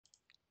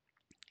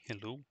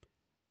Hello,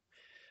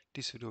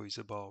 this video is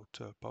about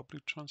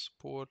public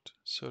transport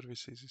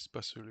services,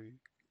 especially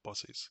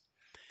buses.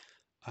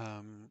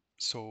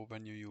 So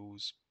when you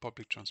use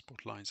public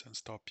transport lines and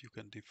stop, you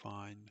can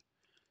define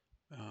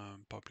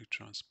public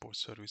transport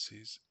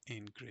services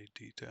in great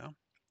detail.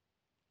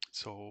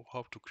 So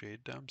how to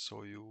create them?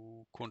 So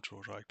you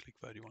control right click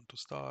where you want to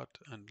start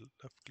and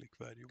left click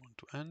where you want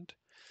to end.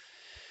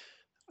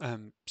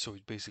 So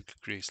it basically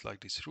creates like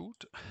this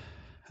route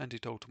and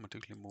it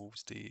automatically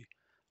moves the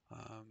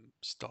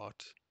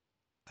start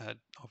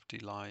of the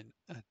line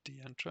at the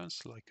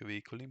entrance like a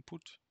vehicle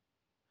input.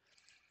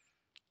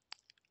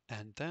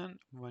 And then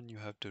when you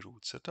have the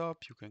route set up,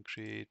 you can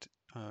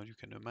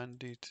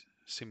amend it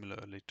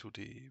similarly to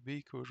the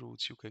vehicle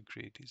routes. You can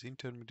create these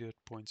intermediate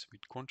points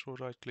with control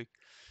right click,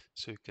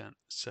 so you can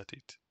set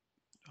it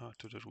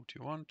to the route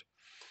you want.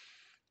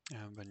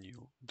 And when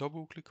you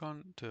double click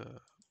on the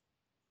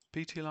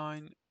PT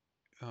line,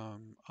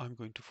 I'm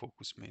going to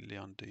focus mainly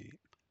on the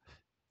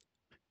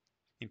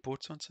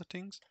imports and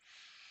settings.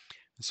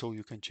 So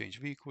you can change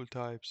vehicle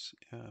types.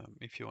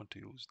 If you want to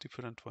use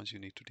different ones, you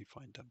need to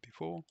define them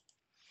before.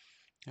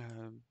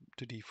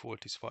 The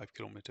default is 5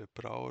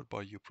 km/h,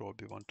 but you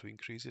probably want to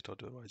increase it,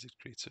 otherwise it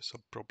creates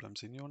some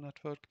problems in your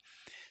network.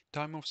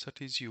 Time offset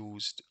is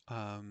used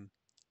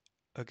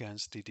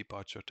against the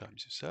departure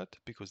times you set,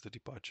 because the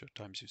departure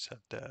times you set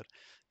there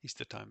is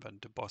the time when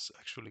the bus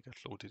actually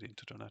gets loaded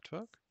into the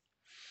network.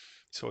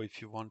 So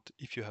if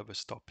you have a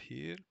stop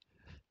here,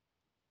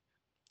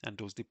 and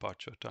those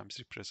departure times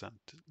represent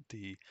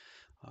the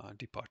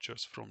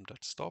departures from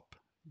that stop,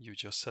 you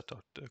just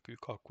you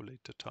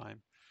calculate the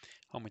time,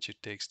 how much it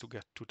takes to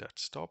get to that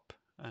stop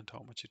and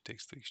how much it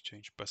takes to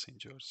exchange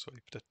passengers. So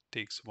if that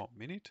takes 1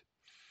 minute,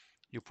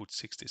 you put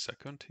 60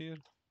 seconds here,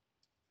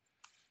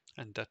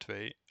 and that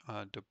way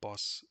the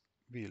bus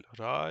will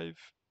arrive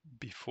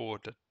before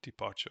the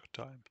departure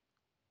time,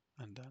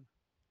 and then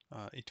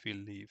it will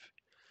leave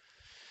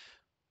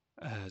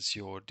as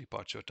your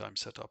departure time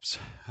setups.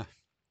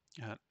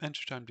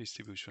 Entry time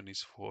distribution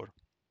is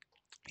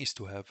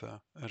to have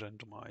a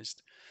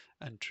randomized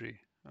entry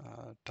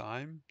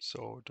time,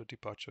 so the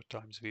departure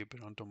times will be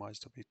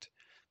randomized a bit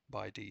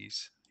by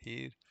these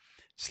here.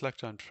 Slack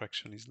time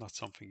fraction is not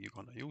something you're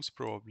gonna use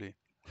probably.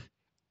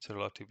 It's a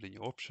relatively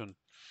new option.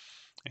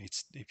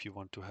 It's if you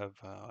want to have,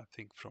 I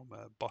think, from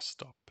a bus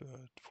stop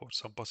for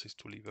some buses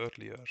to leave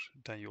earlier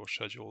than your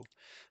schedule,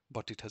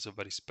 but it has a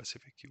very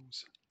specific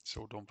use.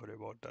 So don't worry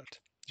about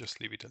that.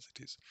 Just leave it as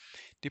it is.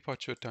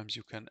 Departure times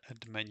you can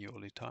add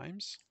manually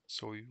times.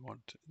 So you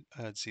want to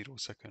add 0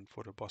 second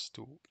for a bus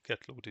to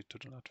get loaded to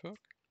the network,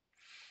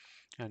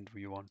 and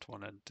we want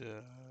one at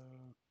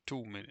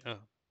 2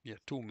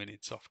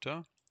 minutes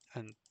after,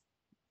 and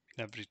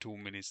every 2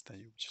 minutes then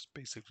you just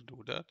basically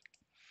do that.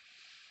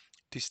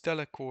 This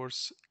telegram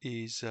course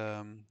is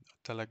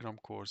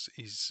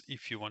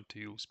if you want to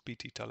use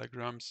PT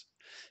telegrams.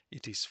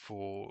 It is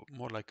for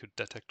more like a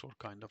detector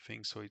kind of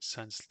thing, so it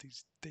sends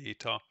this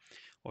data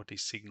or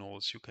these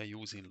signals you can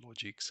use in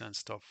logics and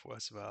stuff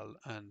as well,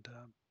 and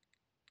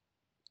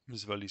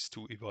as well is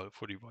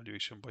for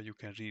evaluation, but you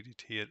can read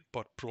it here,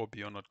 but probably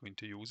you're not going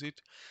to use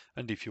it.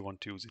 And if you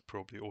want to use it,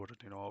 probably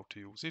already know how to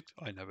use it.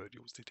 I never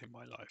used it in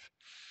my life.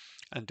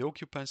 And the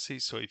occupancy,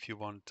 so if you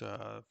want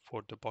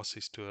for the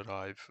buses to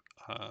arrive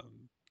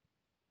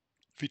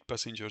with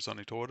passengers on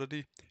it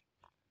already,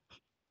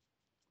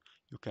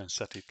 you can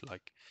set it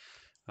like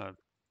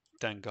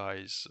 10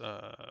 guys,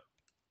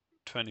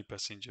 20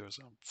 passengers,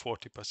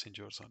 40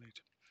 passengers on it.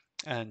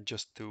 And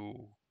just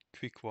to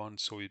quick one,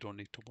 so you don't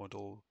need to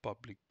model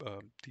public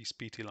these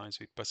PT lines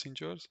with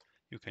passengers.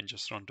 You can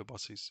just run the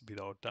buses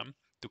without them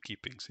to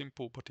keep things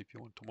simple. But if you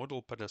want to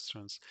model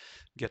pedestrians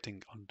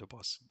getting on the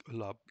bus,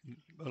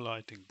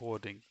 alighting,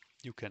 boarding,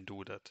 you can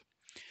do that.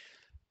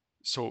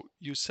 So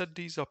you set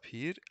these up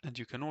here, and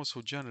you can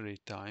also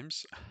generate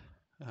times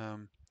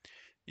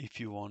if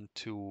you want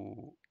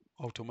to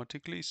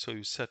automatically. So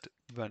you set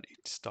when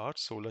it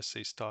starts. So let's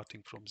say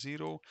starting from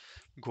 0,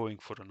 going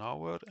for an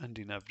hour, and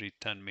in every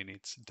 10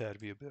 minutes there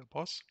will be a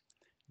bus.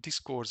 This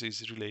course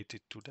is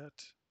related to that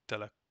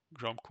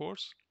Telegram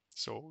course,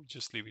 so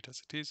just leave it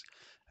as it is.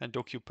 And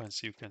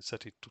occupancy, you can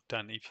set it to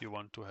 10 if you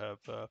want to have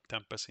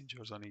 10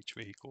 passengers on each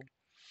vehicle.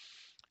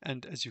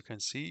 And as you can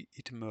see,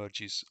 it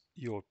merges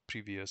your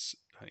previous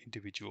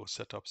individual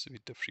setups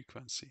with the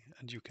frequency,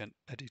 and you can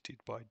edit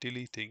it by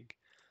deleting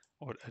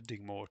or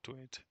adding more to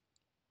it.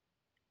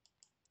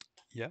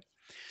 Yeah,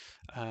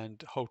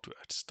 and how to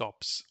add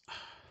stops.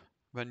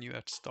 When you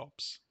add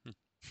stops,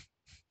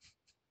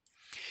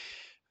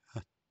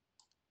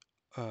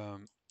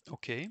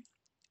 okay,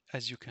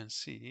 as you can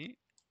see,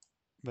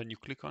 when you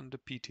click on the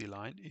PT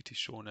line, it is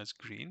shown as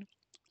green.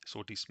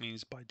 So this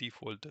means by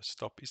default the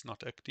stop is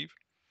not active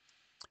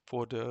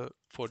for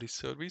this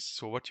service.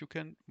 So what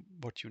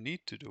you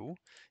need to do,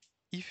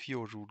 if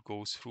your route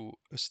goes through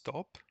a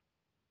stop,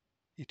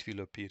 it will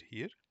appear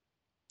here.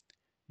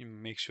 You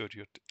make sure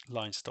your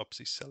line stops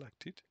is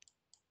selected.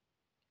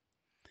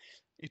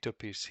 It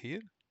appears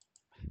here,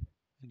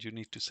 and you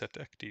need to set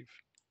active.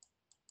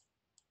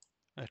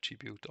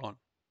 attribute on.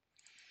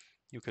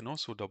 You can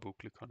also double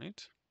click on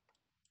it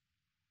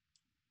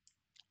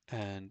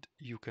and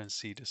you can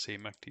see the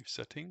same active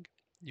setting.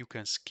 You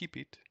can skip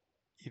it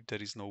if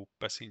there is no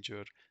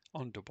passenger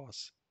on the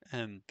bus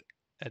and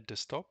at the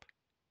stop.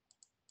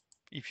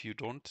 If you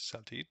don't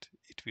set it,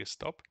 it will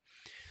stop.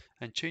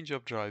 And change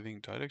of driving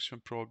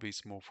direction probably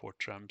is more for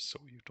trams, so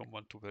you don't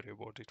want to worry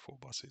about it for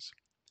buses.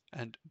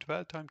 And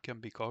dwell time can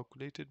be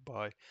calculated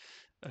by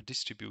a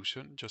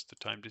distribution, just a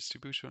time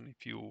distribution.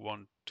 If you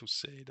want to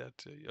say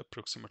that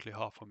approximately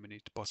half a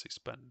minute bus is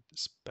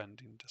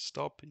spend in the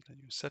stop, then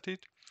you set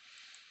it.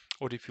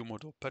 Or if you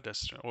model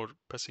pedestrian or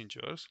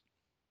passengers,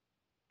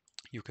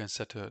 you can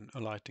set an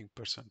alighting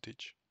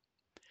percentage.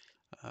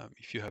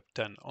 If you have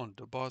 10 on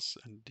the bus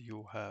and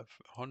you have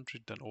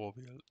 100, then all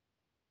will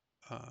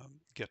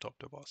get off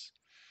the bus.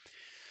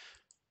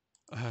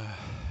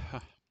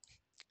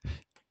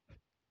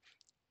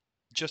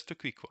 Just a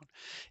quick one.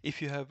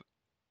 If you have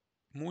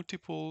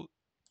multiple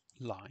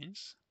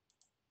lines,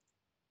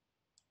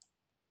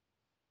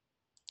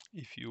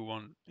 if you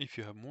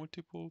have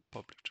multiple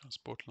public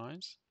transport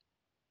lines,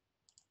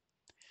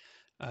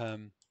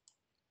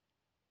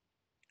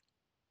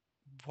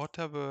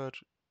 whatever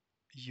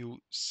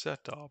you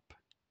set up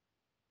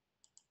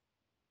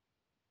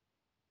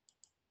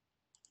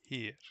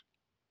here,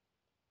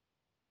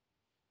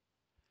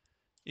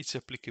 it's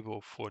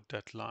applicable for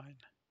that line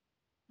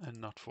and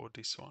not for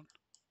this one.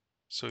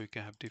 So you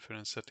can have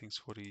different settings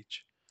for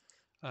each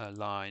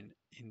line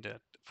in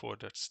that for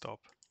that stop.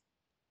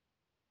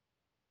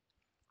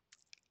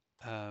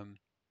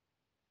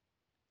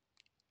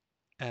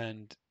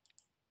 And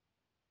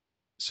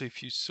so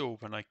if you saw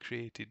when I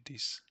created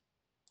this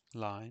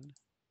line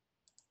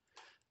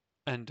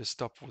and the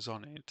stop was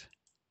on it,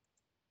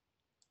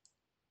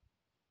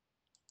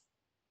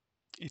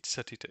 it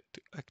set it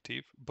to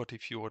active, but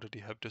if you already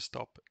have the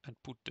stop and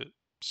put the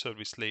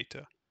service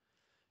later,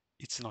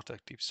 it's not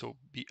active. So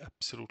be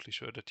absolutely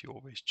sure that you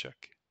always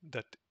check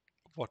that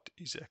what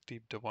is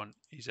active, the one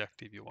is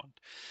active you want.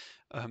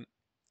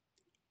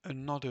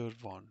 Another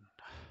one,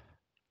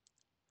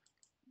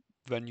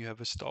 when you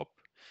have a stop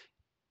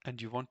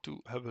and you want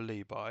to have a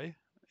lay-by,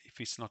 if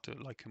it's not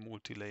like a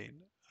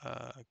multi-lane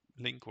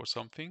link or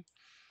something,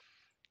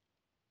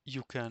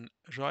 you can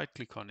right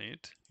click on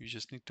it. You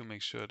just need to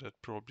make sure that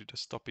probably the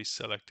stop is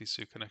selected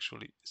so you can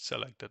actually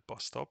select that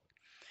bus stop.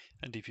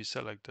 And if you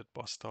select that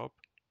bus stop,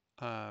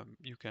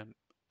 you can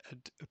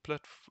add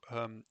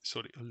a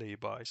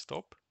lay-by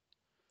stop.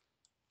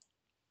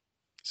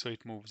 So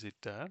it moves it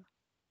there.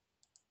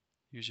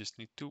 You just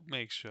need to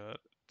make sure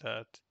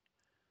that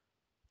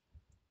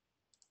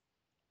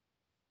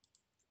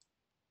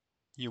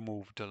you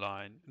move the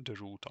line, the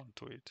route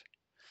onto it,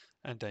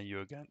 and then you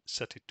again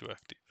set it to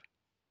active.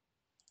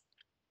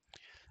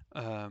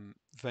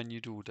 When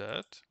you do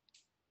that,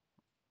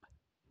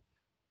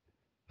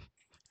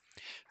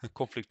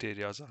 conflict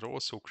areas are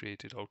also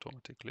created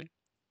automatically.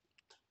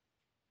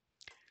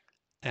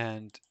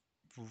 And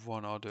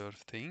one other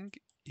thing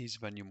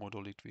is when you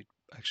model it with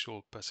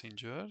actual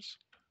passengers,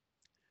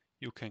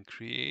 you can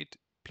create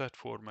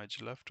platform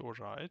edge left or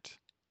right,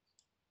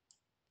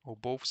 or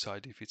both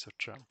sides if it's a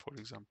tram, for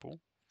example.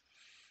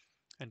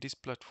 And this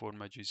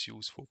platform edge is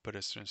used for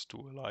pedestrians to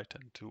alight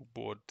and to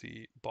board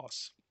the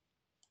bus.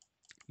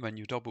 When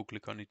you double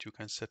click on it, you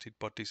can set it,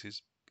 but this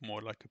is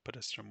more like a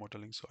pedestrian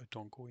modeling, so I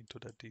don't go into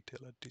that detail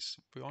at this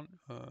one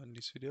in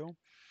this video.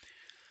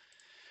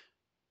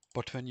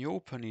 But when you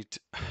open it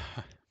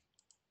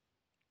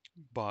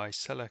by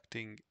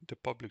selecting the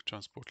public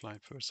transport line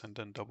first and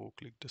then double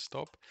click the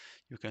stop,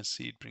 you can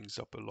see it brings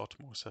up a lot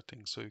more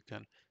settings. So you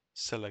can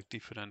select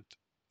different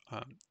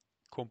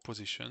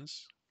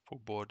compositions for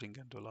boarding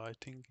and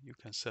alighting. You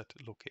can set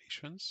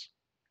locations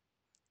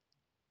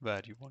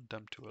where you want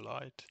them to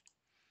alight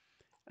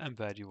and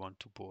where you want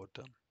to board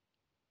them.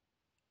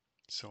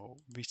 So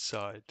which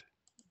side,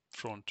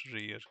 front,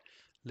 rear,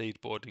 late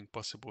boarding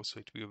possible, so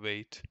it will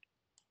wait,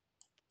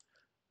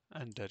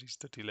 and there is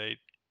the delay.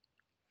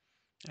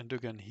 And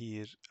again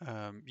here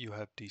you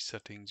have these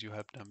settings, you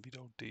have them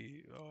without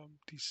the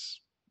this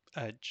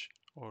edge,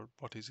 or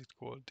what is it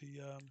called, the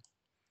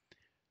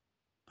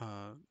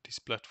this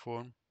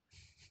platform.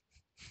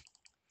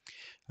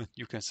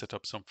 You can set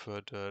up some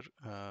further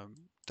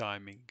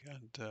timing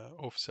and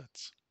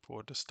offsets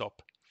for the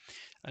stop.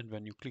 And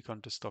when you click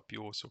on the stop,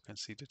 you also can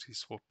see that this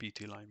is for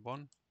PT line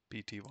 1,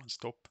 PT1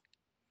 stop,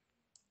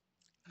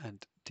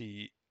 and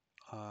the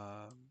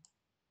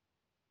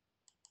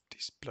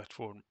this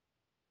platform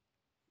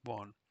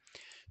 1.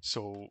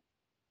 So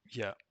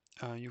yeah,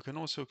 you can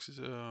also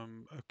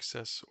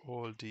access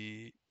all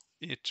the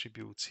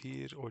attributes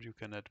here, or you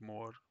can add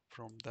more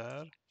from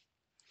there.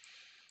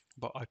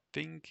 But I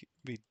think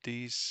with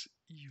this,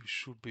 you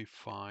should be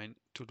fine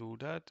to do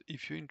that.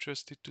 If you're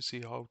interested to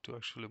see how to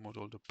actually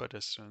model the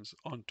pedestrians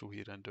onto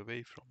here and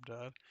away from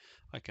there,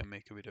 I can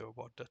make a video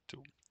about that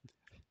too.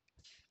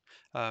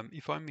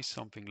 If I miss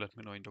something, let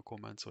me know in the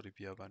comments, or if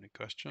you have any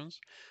questions.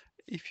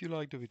 If you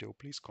like the video,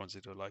 please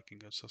consider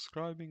liking and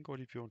subscribing, or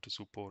if you want to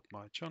support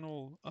my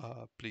channel,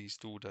 please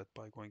do that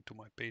by going to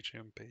my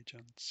Patreon page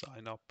and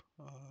sign up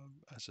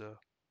as a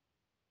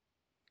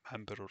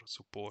member or a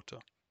supporter.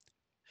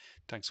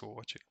 Thanks for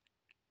watching.